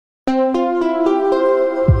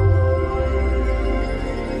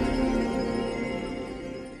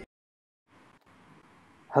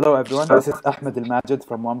Hello everyone, this is Ahmed Al-Majid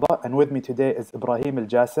from Wamda, and with me today is Ibrahim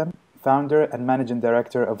Al-Jassim, founder and managing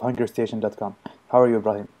director of HungerStation.com. How are you,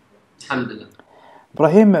 Ibrahim? Alhamdulillah.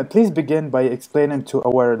 Ibrahim, please begin by explaining to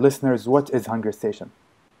our listeners what is HungerStation.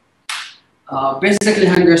 Basically,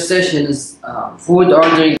 HungerStation is food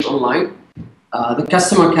ordering online. The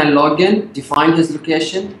customer can log in, define his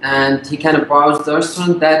location, and he can browse the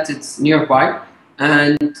restaurant that it's nearby,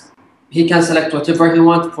 and he can select whatever he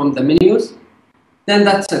wants from the menus. Then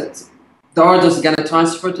that's it. The order is gonna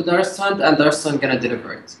transfer to the restaurant, and the restaurant gonna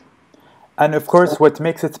deliver it. And of course, what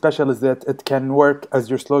makes it special is that it can work as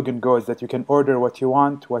your slogan goes, that you can order what you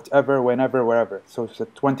want, whatever, whenever, wherever. So it's a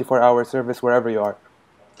 24-hour service wherever you are.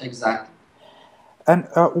 Exactly. And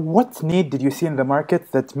what need did you see in the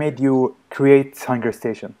market that made you create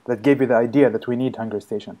HungerStation, that gave you the idea that we need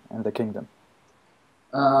HungerStation in the kingdom?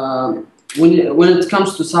 When it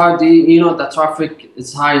comes to Saudi, the traffic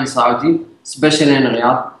is high in Saudi, especially in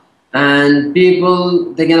Riyadh, and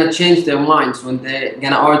people they're gonna change their minds when they're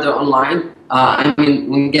gonna order online.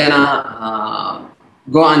 We're gonna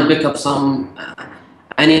go and pick up some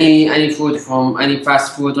any food from any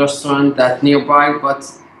fast food restaurant that nearby,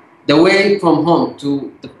 but the way from home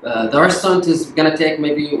to the restaurant is gonna take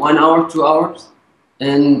maybe 1 hour, 2 hours,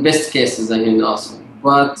 in best cases. Also,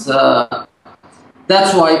 but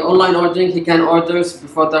that's why online ordering, he can orders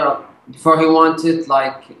before he wants it,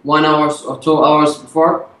 like 1 hour or 2 hours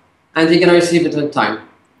before, and he can receive it on time.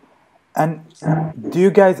 And do you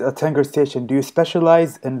guys at HungerStation, do you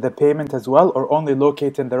specialize in the payment as well, or only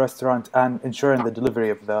locate in the restaurant and ensuring the delivery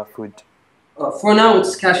of the food? For now,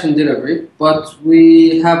 it's cash and delivery, but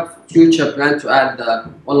we have future plan to add the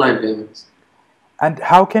online payments. And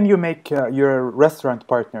how can you make your restaurant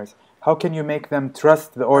partners, how can you make them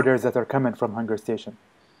trust the orders that are coming from HungerStation?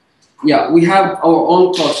 Yeah, we have our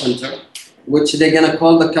own call center, which they're gonna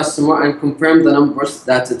call the customer and confirm the numbers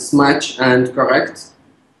that it's match and correct,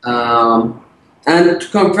 and to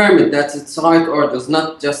confirm it that it's right orders,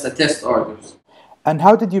 not just a test orders. And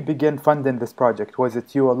how did you begin funding this project? Was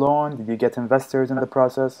it you alone? Did you get investors in the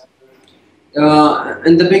process?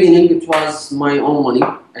 In the beginning, it was my own money.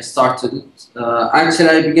 I started it. Actually,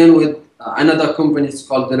 I began with another company. It's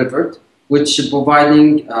called Delivered, which is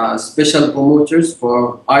providing special promoters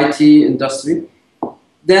for IT industry.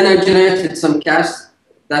 Then I generated some cash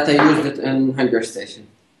that I used it in HungerStation.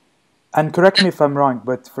 And correct me if I'm wrong,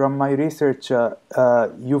 but from my research,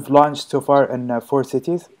 you've launched so far in 4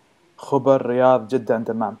 cities: Khobar, Riyadh, Jeddah, and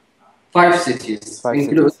Dammam. 5 cities, Five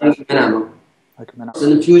including cities. Manama. Okay, Manama. In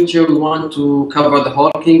the future, we want to cover the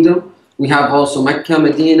whole kingdom. We have also Mecca,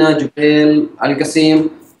 Medina, Jubail, Al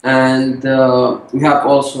Qasim, and we have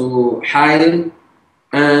also Hail,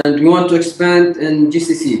 and we want to expand in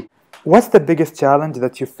GCC. What's the biggest challenge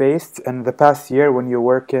that you faced in the past year when you're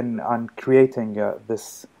working on creating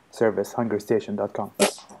this service, HungerStation.com?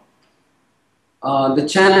 The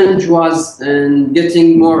challenge was in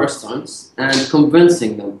getting more restaurants and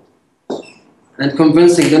convincing them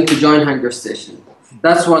to join HungerStation.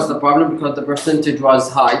 That was the problem because the percentage was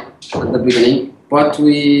high at the beginning, but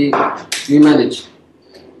we managed.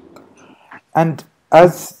 And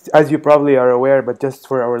as you probably are aware, but just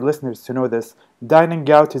for our listeners to know this, dining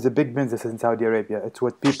out is a big business in Saudi Arabia. It's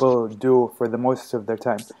what people do for the most of their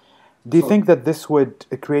time. Do you think that this would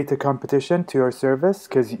create a competition to your service?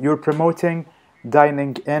 Because you're promoting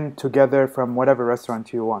dining in together from whatever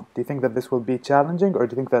restaurant you want. Do you think that this will be challenging, or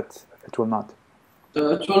do you think that it will not?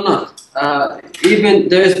 It will not. Even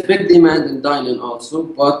there is big demand in dining also,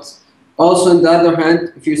 but also on the other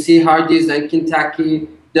hand, if you see Hardee's and Kentucky,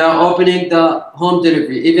 they are opening the home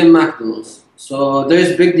delivery, even McDonald's. So there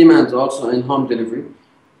is big demand also in home delivery.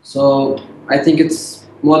 So I think it's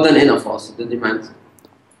more than enough also, the demand.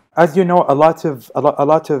 As you know, a lot of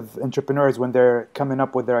entrepreneurs, when they're coming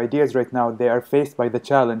up with their ideas right now, they are faced by the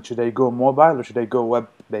challenge: should I go mobile or should I go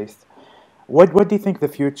web-based? What do you think the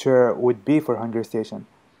future would be for HungerStation?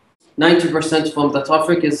 90% from the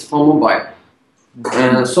traffic is from mobile.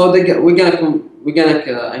 So we're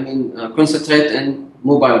gonna concentrate in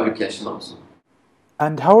mobile application also.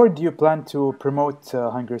 And how do you plan to promote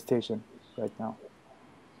HungerStation right now?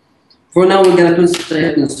 For now, we're gonna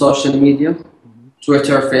concentrate in social media,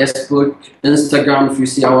 Twitter, Facebook, Instagram. If you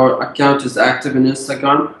see, our account is active in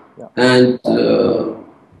Instagram, Yeah. and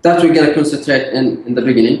that we're gonna concentrate in the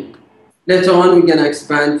beginning. Later on, we're gonna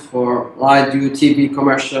expand for radio, TV,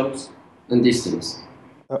 commercials, and these things.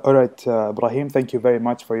 All right, Ibrahim, thank you very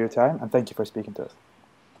much for your time, and thank you for speaking to us.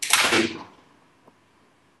 Thank you.